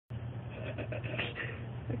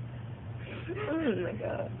Oh my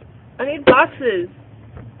god. I need boxes.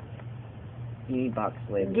 You need box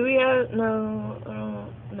labels. Do we have no?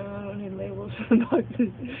 I don't need labels for the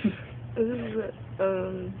boxes. This is it.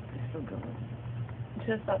 It's still going.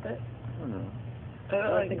 Should I stop it? I don't know. I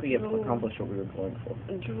I think we have accomplished what we were going for.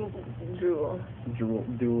 Jewel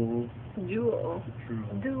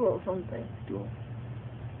something. Dual.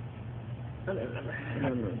 I don't remember.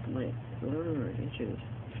 No, inches.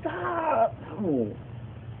 Stop! No.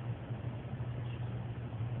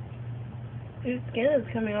 Your skin is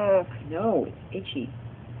coming off. No, it's itchy.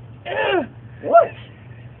 Ugh! What?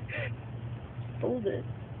 Fold it.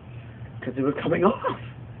 Because it was coming off.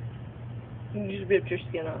 You just ripped your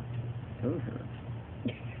skin off.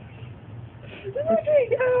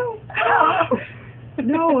 Ow!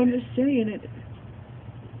 No, I'm just saying it.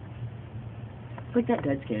 It's like that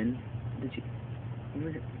dead skin. Did you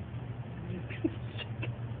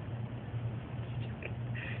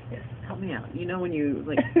Yes. help me out? You know when you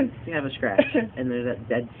you have a scratch and there's that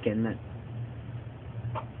dead skin that.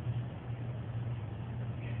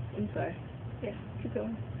 I'm sorry. Yeah, keep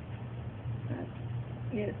going.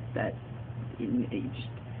 Yes. That you just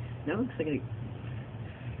no, it looks like a.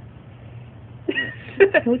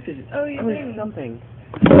 Oh, you it's something.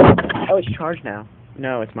 Oh, it's charged now.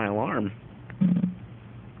 No, it's my alarm.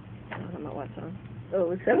 I don't know what's on.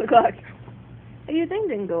 Oh, it's 7 o'clock. Hey, your thing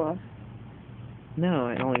didn't go off. No,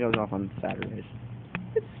 it only goes off on Saturdays.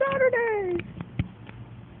 It's Saturdays.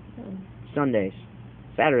 Oh. Sundays.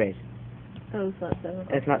 Saturdays. Oh, it's not 7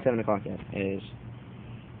 o'clock. It's not 7 o'clock yet. It is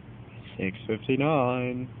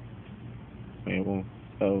 6:59. Wait, well,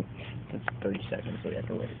 oh, that's 30 seconds, so we have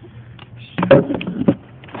to wait.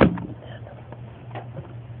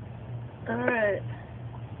 Alright.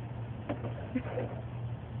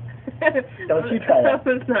 Don't you try that. I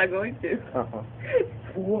was not going to.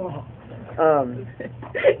 Whoa.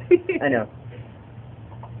 I know.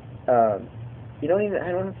 You don't even,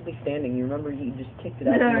 I don't have to be standing. You remember you just kicked it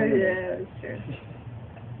out. No, yeah, that's true.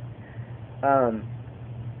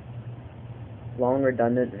 Long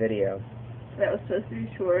redundant video. That was supposed to be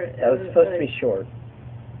short. That was supposed to be short.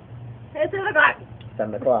 It's 7 o'clock.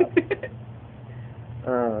 7 o'clock.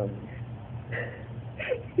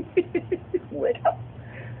 What up?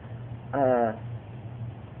 I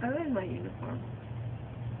like my uniform.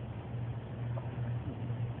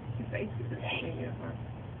 Your face is in your uniform.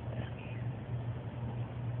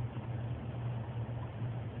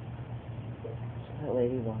 So that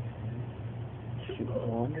lady walks in. She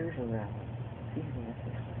wanders around. Sees me at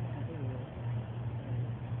this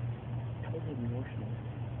totally emotional.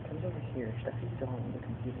 Comes over here, stuff his dog on the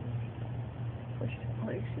computer.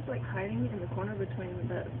 Like, she's like hiding in the corner between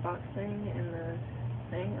the box thing and the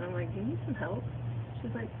thing, and I'm like, do you need some help?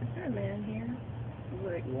 She's like, is there a man here? I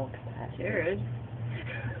was like, walks past Jared.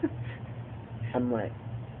 I'm like,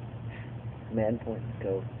 man points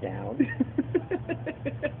go down.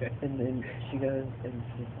 And then she goes and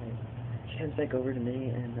she's like, she comes back over to me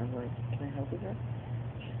and I'm like, can I help with that?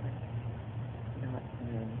 She's like, no.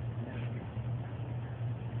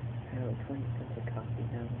 20 cents a coffee,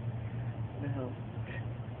 no.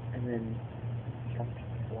 And then she starts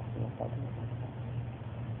walking off talking about myself.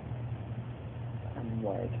 I'm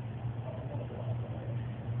like,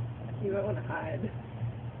 You might want to hide.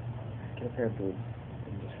 get a pair of boobs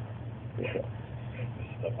and just freak out.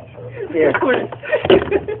 Stuff my shirt. Yeah.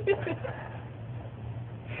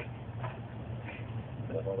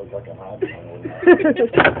 If I look like I'm hiding, I wouldn't.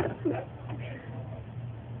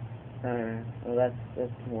 Well, that's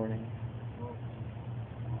the morning.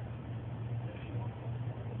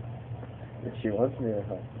 If she wants me to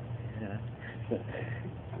help. Yeah.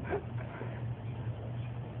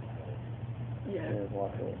 Yeah.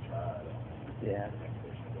 Walk away. Yeah.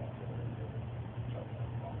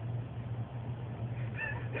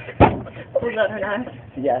 Pulls out her knife.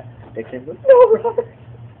 Yeah. They came with, no, Robert!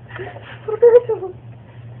 Roberto!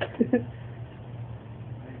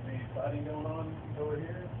 Any fighting going on over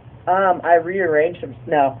here? I rearranged them.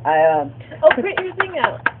 No, Oh, print your thing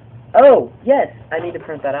out. Oh, yes, I need to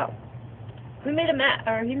print that out. We made a map,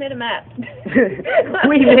 or he made a map.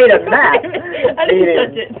 We made a map? I didn't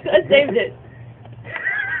touch it. I saved it.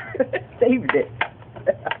 Saved it.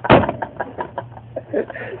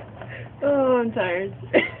 Oh, I'm tired.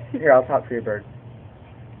 Here, I'll talk for your bird.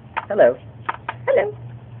 Hello. Hello.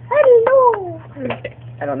 Hello. Okay.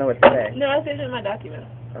 I don't know what to say. No, I saved it in my document.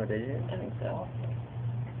 Oh, did you? I think so.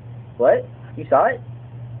 What? You saw it?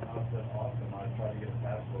 Awesome. I tried to get a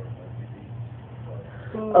passport.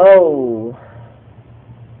 Oh.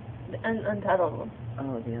 The untitled one.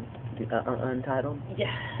 Oh, the Untitled?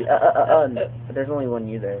 Yeah. But there's only one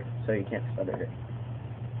U there, so you can't stutter it.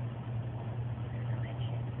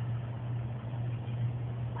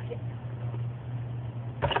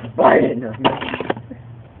 fight it. No.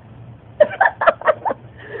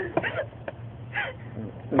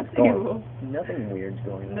 What's going on? Nothing weird's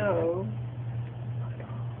going on. No.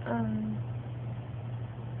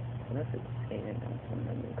 What if it's sand on some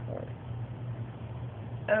memory card?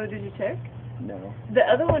 Oh, did you check? No. The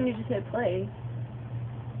other one you just hit play.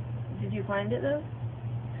 Did you find it though?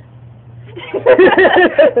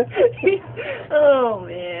 Oh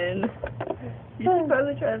man. You should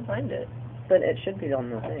probably try to find it. But it should be on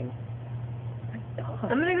the thing.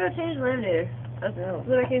 I'm gonna go change the laminator. That's No.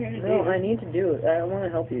 what I came here to do. No, I need to do it. I want to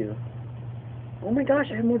help you. Oh my gosh,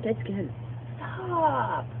 I have more dead skin.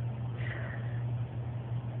 Stop.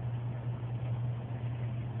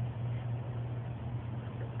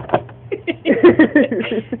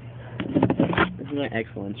 This is my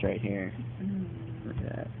excellence right here. Look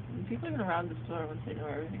at that. People even around the store once they know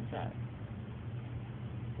where everything's at.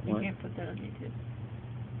 You What? can't put that on YouTube.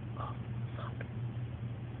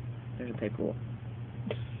 There's a paper wall.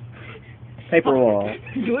 Paper wall.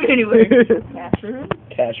 Do it anyway. Cash room?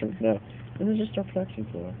 Cash room, no. This is just our production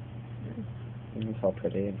floor. It's all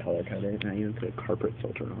pretty and color coded. And I even put a carpet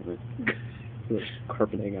filter on it. There's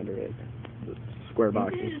carpeting under it. The square Why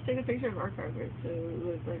boxes. can't you just take a picture of our carpet so it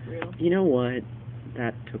looks like real? You know what?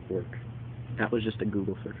 That took work. That was just a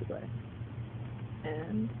Google search away.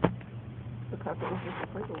 And the carpet was just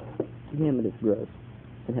a purple one. Yeah, but it's gross.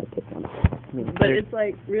 It has tips on it. I mean, But it's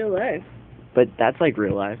like real life. but that's like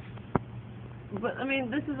real life. But I mean,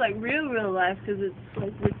 this is like real life because it's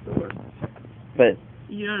like this store. But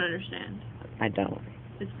You don't understand. I don't.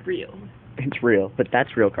 It's real. It's real. But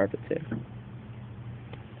that's real carpet too.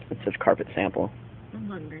 It says carpet sample. I'm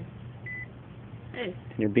hungry. Hey,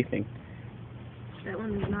 You're beefing. that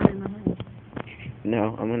one is not in the home.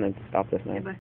 No, I'm gonna stop this now. Okay, bye.